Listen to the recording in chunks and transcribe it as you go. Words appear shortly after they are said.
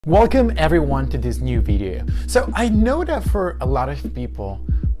Welcome everyone to this new video. So I know that for a lot of people,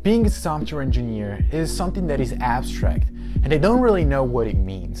 being a software engineer is something that is abstract and they don't really know what it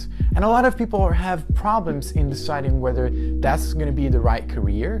means. And a lot of people have problems in deciding whether that's going to be the right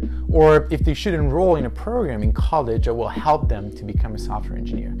career or if they should enroll in a program in college that will help them to become a software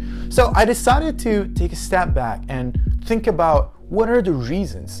engineer. So I decided to take a step back and think about what are the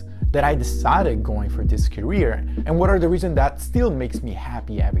reasons that I decided going for this career and what are the reasons that still makes me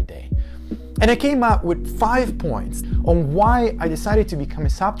happy every day. And I came up with 5 points on why I decided to become a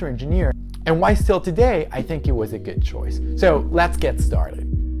software engineer and why still today I think it was a good choice. So let's get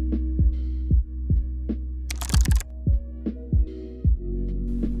started.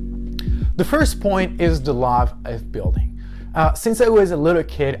 The first point is the love of building. Since I was a little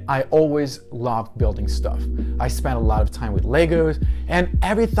kid, I always loved building stuff. I spent a lot of time with Legos, and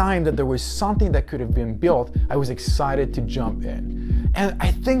every time that there was something that could have been built, I was excited to jump in. And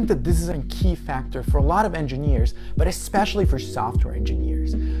I think that this is a key factor for a lot of engineers, but especially for software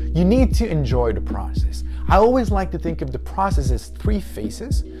engineers. You need to enjoy the process. I always like to think of the process as 3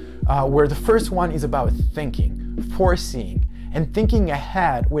 phases, where the first one is about thinking, foreseeing, and thinking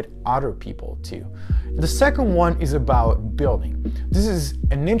ahead with other people too. The second one is about building. This is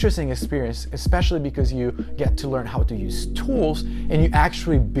an interesting experience, especially because you get to learn how to use tools and you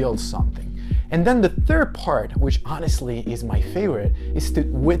actually build something. And then the third part, which honestly is my favorite, is to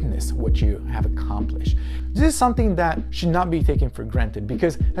witness what you have accomplished. This is something that should not be taken for granted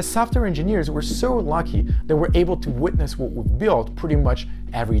because as software engineers, we're so lucky that we're able to witness what we've built pretty much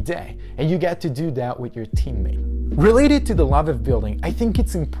every day. And you get to do that with your teammate. Related to the love of building, I think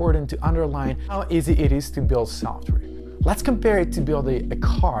it's important to underline how easy it is to build software. Let's compare it to building a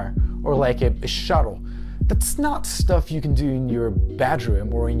car or like a shuttle. That's not stuff you can do in your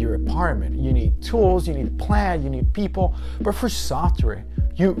bedroom or in your apartment. You need tools, you need a plan, you need people. But for software,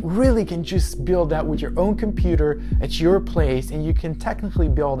 you really can just build that with your own computer at your place, and you can technically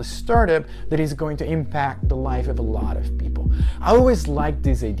build a startup that is going to impact the life of a lot of people. I always liked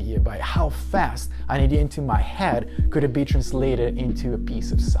this idea by how fast an idea into my head could be translated into a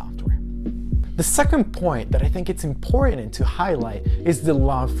piece of software. The second point that I think it's important to highlight is the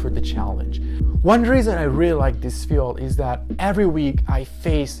love for the challenge. One reason I really like this field is that every week I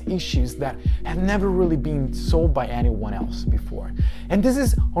face issues that have never really been solved by anyone else before. And this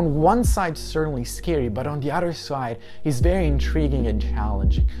is on one side certainly scary, but on the other side is very intriguing and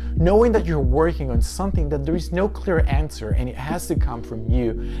challenging. Knowing that you're working on something that there is no clear answer and it has to come from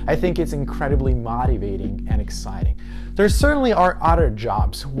you, I think it's incredibly motivating and exciting. There certainly are other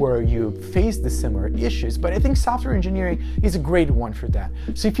jobs where you face the similar issues, but I think software engineering is a great one for that.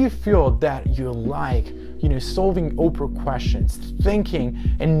 So if you feel that you like, solving open questions, thinking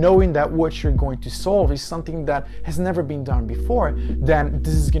and knowing that what you're going to solve is something that has never been done before, then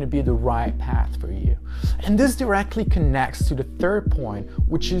this is going to be the right path for you. And this directly connects to the third point,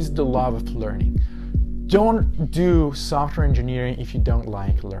 which is the love of learning. Don't do software engineering if you don't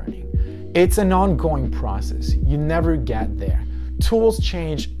like learning. It's an ongoing process. You never get there. Tools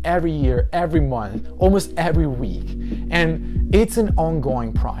change every year, every month, almost every week. And it's an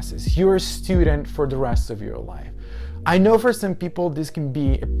ongoing process. You're a student for the rest of your life. I know for some people this can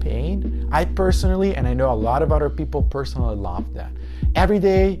be a pain. I personally, and I know a lot of other people personally love that. Every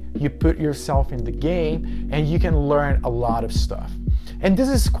day you put yourself in the game and you can learn a lot of stuff. And this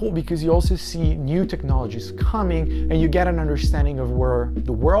is cool because you also see new technologies coming and you get an understanding of where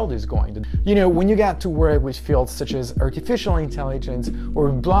the world is going. When you get to work with fields such as artificial intelligence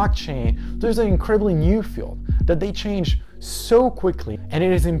or blockchain, there's an incredibly new field that they change so quickly, and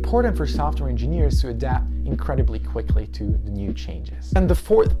it is important for software engineers to adapt incredibly quickly to the new changes. And the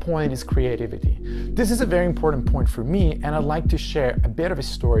fourth point is creativity. This is a very important point for me, and I'd like to share a bit of a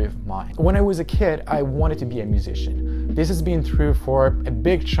story of mine. When I was a kid, I wanted to be a musician. This has been true for a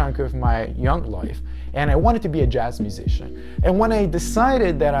big chunk of my young life, and I wanted to be a jazz musician. And when I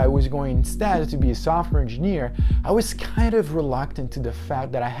decided that I was going instead to be a software engineer, I was kind of reluctant to the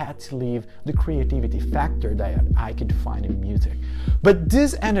fact that I had to leave the creativity factor that I could find in music. But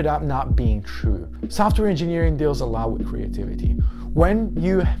this ended up not being true. Software engineering deals a lot with creativity. When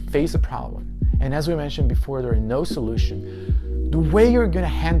you face a problem, and as we mentioned before, there is no solution, the way you're going to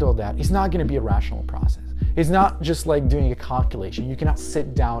handle that is not going to be a rational process. It's not just like doing a calculation. You cannot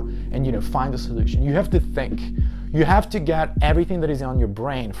sit down and find a solution. You have to think. You have to get everything that is on your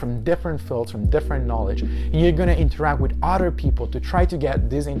brain from different fields, from different knowledge, and you're going to interact with other people to try to get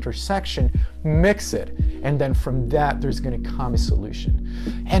this intersection, mix it, and then from that there's going to come a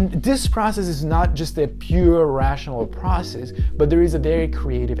solution. And this process is not just a pure rational process, but there is a very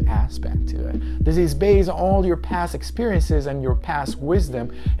creative aspect to it. This is based on all your past experiences and your past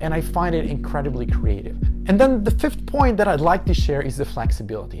wisdom, and I find it incredibly creative. And then the fifth point that I'd like to share is the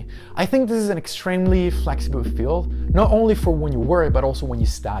flexibility. I think this is an extremely flexible field, not only for when you work, but also when you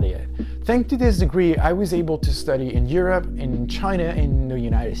study it. Thanks to this degree, I was able to study in Europe, in China, in the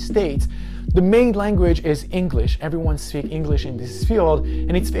United States. The main language is English. Everyone speaks English in this field,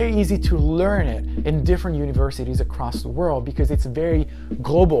 and it's very easy to learn it in different universities across the world because it's very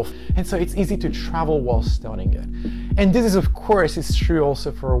global, and so it's easy to travel while studying it. And this is, of course, is true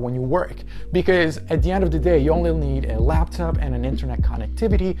also for when you work, because at the end of the day, you only need a laptop and an internet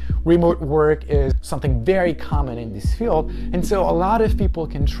connectivity. Remote work is something very common in this field, and so a lot of people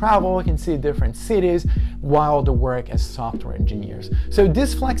can travel, can see different cities while they work as software engineers. So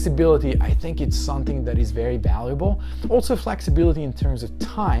this flexibility, I think it's something that is very valuable. Also flexibility in terms of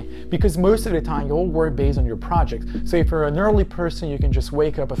time, because most of the time you all work based on your project. So if you're an early person, you can just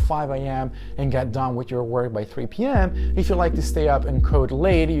wake up at 5 a.m. and get done with your work by 3 p.m. If you like to stay up and code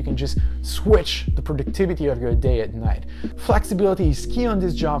late, you can just switch the productivity of your day at night. Flexibility is key on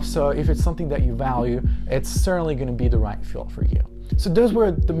this job, so if it's something that you value, it's certainly going to be the right field for you. So those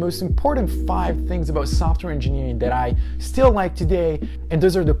were the most important 5 things about software engineering that I still like today, and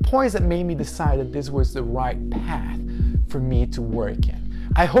those are the points that made me decide that this was the right path for me to work in.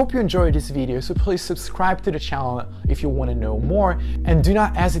 I hope you enjoyed this video, so please subscribe to the channel if you want to know more, and do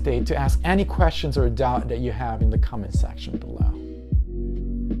not hesitate to ask any questions or doubt that you have in the comment section below.